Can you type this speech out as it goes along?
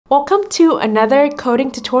Welcome to another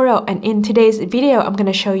coding tutorial, and in today's video I'm going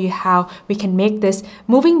to show you how we can make this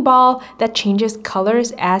moving ball that changes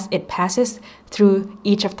colors as it passes through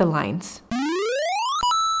each of the lines.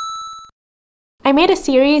 I made a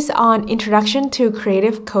series on Introduction to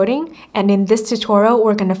Creative Coding, and in this tutorial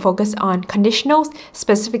we're going to focus on conditionals,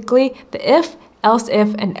 specifically the if, else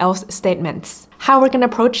if, and else statements. How we're going to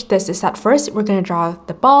approach this is that first we're going to draw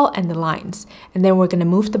the ball and the lines, and then we're going to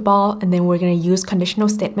move the ball, and then we're going to use conditional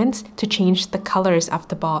statements to change the colors of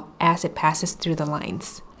the ball as it passes through the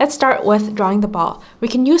lines. Let's start with drawing the ball. We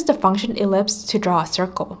can use the function ellipse to draw a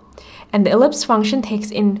circle. And the ellipse function takes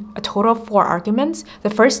in a total of 4 arguments. The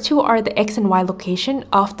first 2 are the x and y location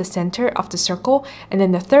of the center of the circle, and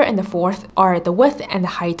then the third and the fourth are the width and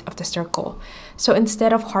the height of the circle. So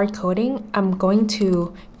instead of hard coding, I'm going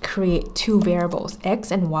to create 2 variables,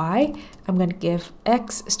 x and y. I'm going to give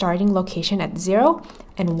x starting location at 0,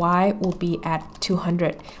 and y will be at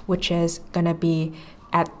 200, which is going to be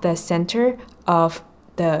at the center of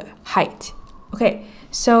the height. Okay,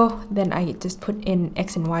 so then I just put in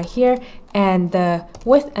x and y here, and the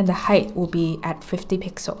width and the height will be at 50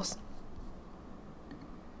 pixels.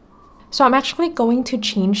 So I'm actually going to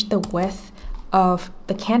change the width of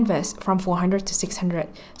the canvas from 400 to 600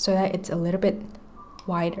 so that it's a little bit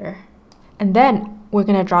wider. And then we're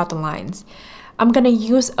going to draw the lines. I'm going to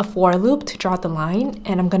use a for loop to draw the line,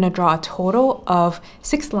 and I'm going to draw a total of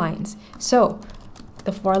 6 lines. So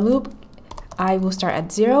the for loop, I will start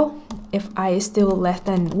at 0. If I is still less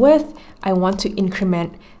than width, I want to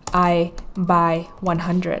increment I by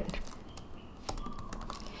 100.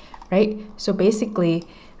 Right? So basically,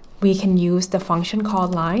 we can use the function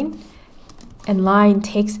called line, and line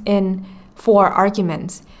takes in 4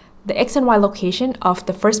 arguments. The x and y location of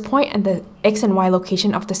the first point and the x and y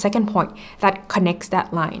location of the second point that connects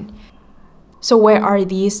that line. So where are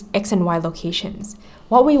these x and y locations?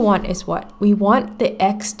 What we want is what? We want the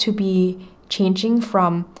x to be changing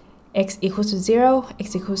from x equals to 0,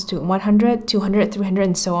 x equals to 100, 200, 300,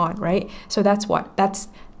 and so on, right? So that's what? That's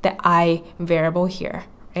the I variable here,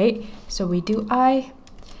 right? So we do I,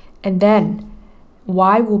 and then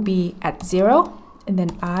y will be at 0, and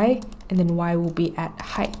then I, and then y will be at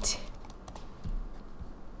height.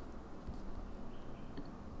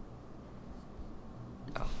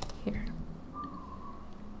 Oh, here.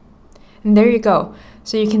 And there you go.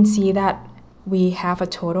 So you can see that we have a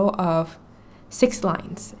total of 6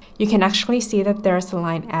 lines. You can actually see that there's a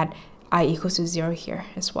line at I equals to 0 here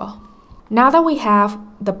as well. Now that we have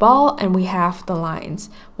the ball and we have the lines,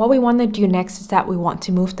 what we want to do next is that we want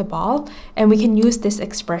to move the ball, and we can use this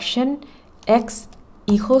expression x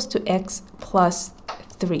equals to x plus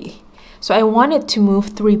 3. So I want it to move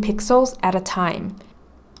 3 pixels at a time.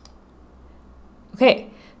 Okay.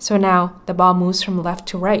 So now the ball moves from left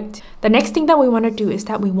to right. The next thing that we want to do is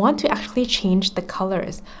that we want to actually change the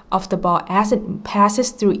colors of the ball as it passes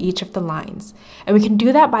through each of the lines. And we can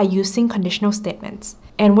do that by using conditional statements.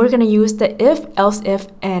 And we're going to use the if, else if,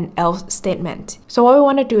 and else statement. So what we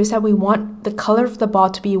want to do is that we want the color of the ball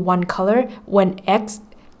to be one color when x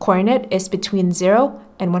coordinate is between 0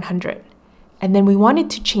 and 100. And then we want it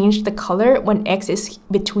to change the color when x is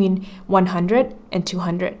between 100 and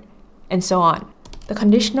 200, and so on. The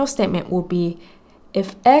conditional statement will be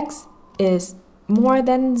if x is more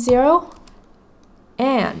than 0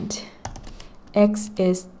 and x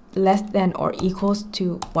is less than or equals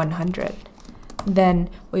to 100, then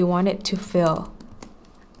we want it to fill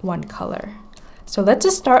one color. So let's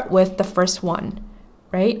just start with the first one,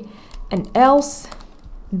 right? And else,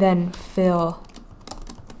 then fill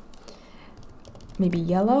maybe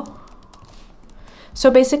yellow. So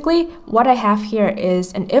basically what I have here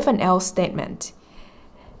is an if and else statement.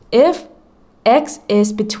 If x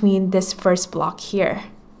is between this first block here,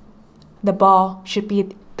 the ball should be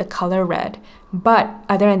the color red. But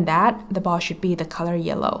other than that, the ball should be the color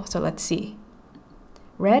yellow. So let's see.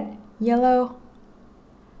 Red, yellow.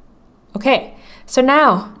 Okay, so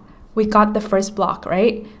now we got the first block,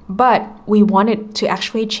 right? But we want it to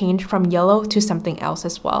actually change from yellow to something else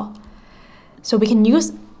as well. So we can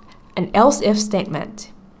use an else if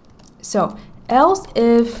statement. So else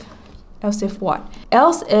if what?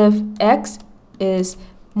 Else if x is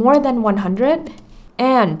more than 100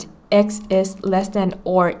 and x is less than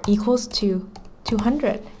or equals to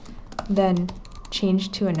 200, then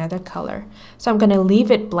change to another color. So I'm going to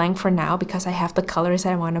leave it blank for now because I have the colors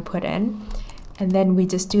I want to put in. And then we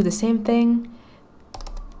just do the same thing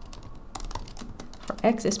for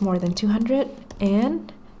x is more than 200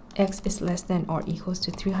 and x is less than or equals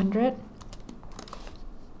to 300.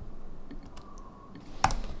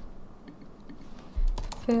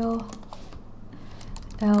 Fill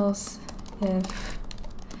else if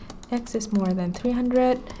x is more than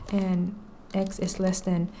 300 and x is less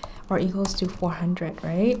than or equals to 400,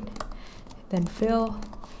 right? Then fill,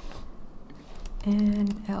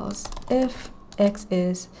 and else if x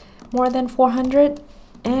is more than 400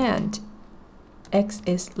 and x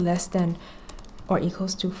is less than or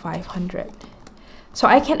equals to 500. So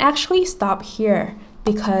I can actually stop here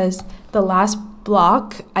because the last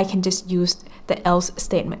block I can just use the else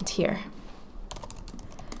statement here.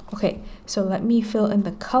 Okay, so let me fill in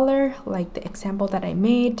the color like the example that I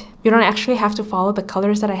made. You don't actually have to follow the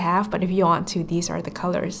colors that I have, but if you want to, these are the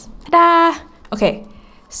colors. Ta-da! Okay,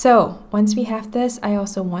 so once we have this, I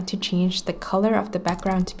also want to change the color of the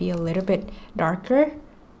background to be a little bit darker.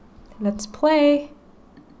 Let's play.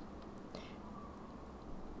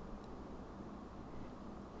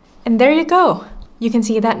 And there you go. You can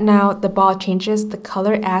see that now the ball changes the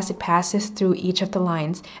color as it passes through each of the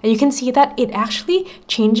lines. And you can see that it actually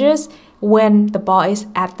changes when the ball is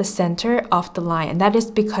at the center of the line. And that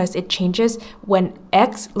is because it changes when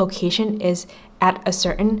X location is at a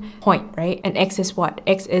certain point, right? And X is what?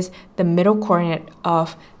 X is the middle coordinate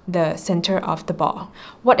of the center of the ball.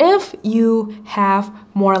 What if you have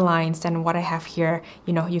more lines than what I have here?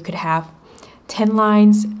 You know, you could have 10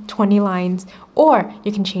 lines, 20 lines, or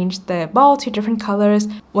you can change the ball to different colors.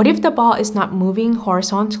 What if the ball is not moving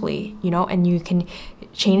horizontally, you know, and you can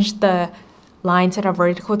change the lines that are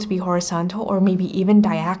vertical to be horizontal or maybe even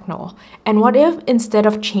diagonal? And what if instead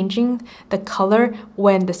of changing the color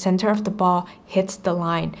when the center of the ball hits the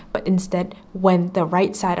line, but instead when the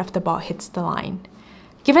right side of the ball hits the line?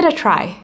 Give it a try.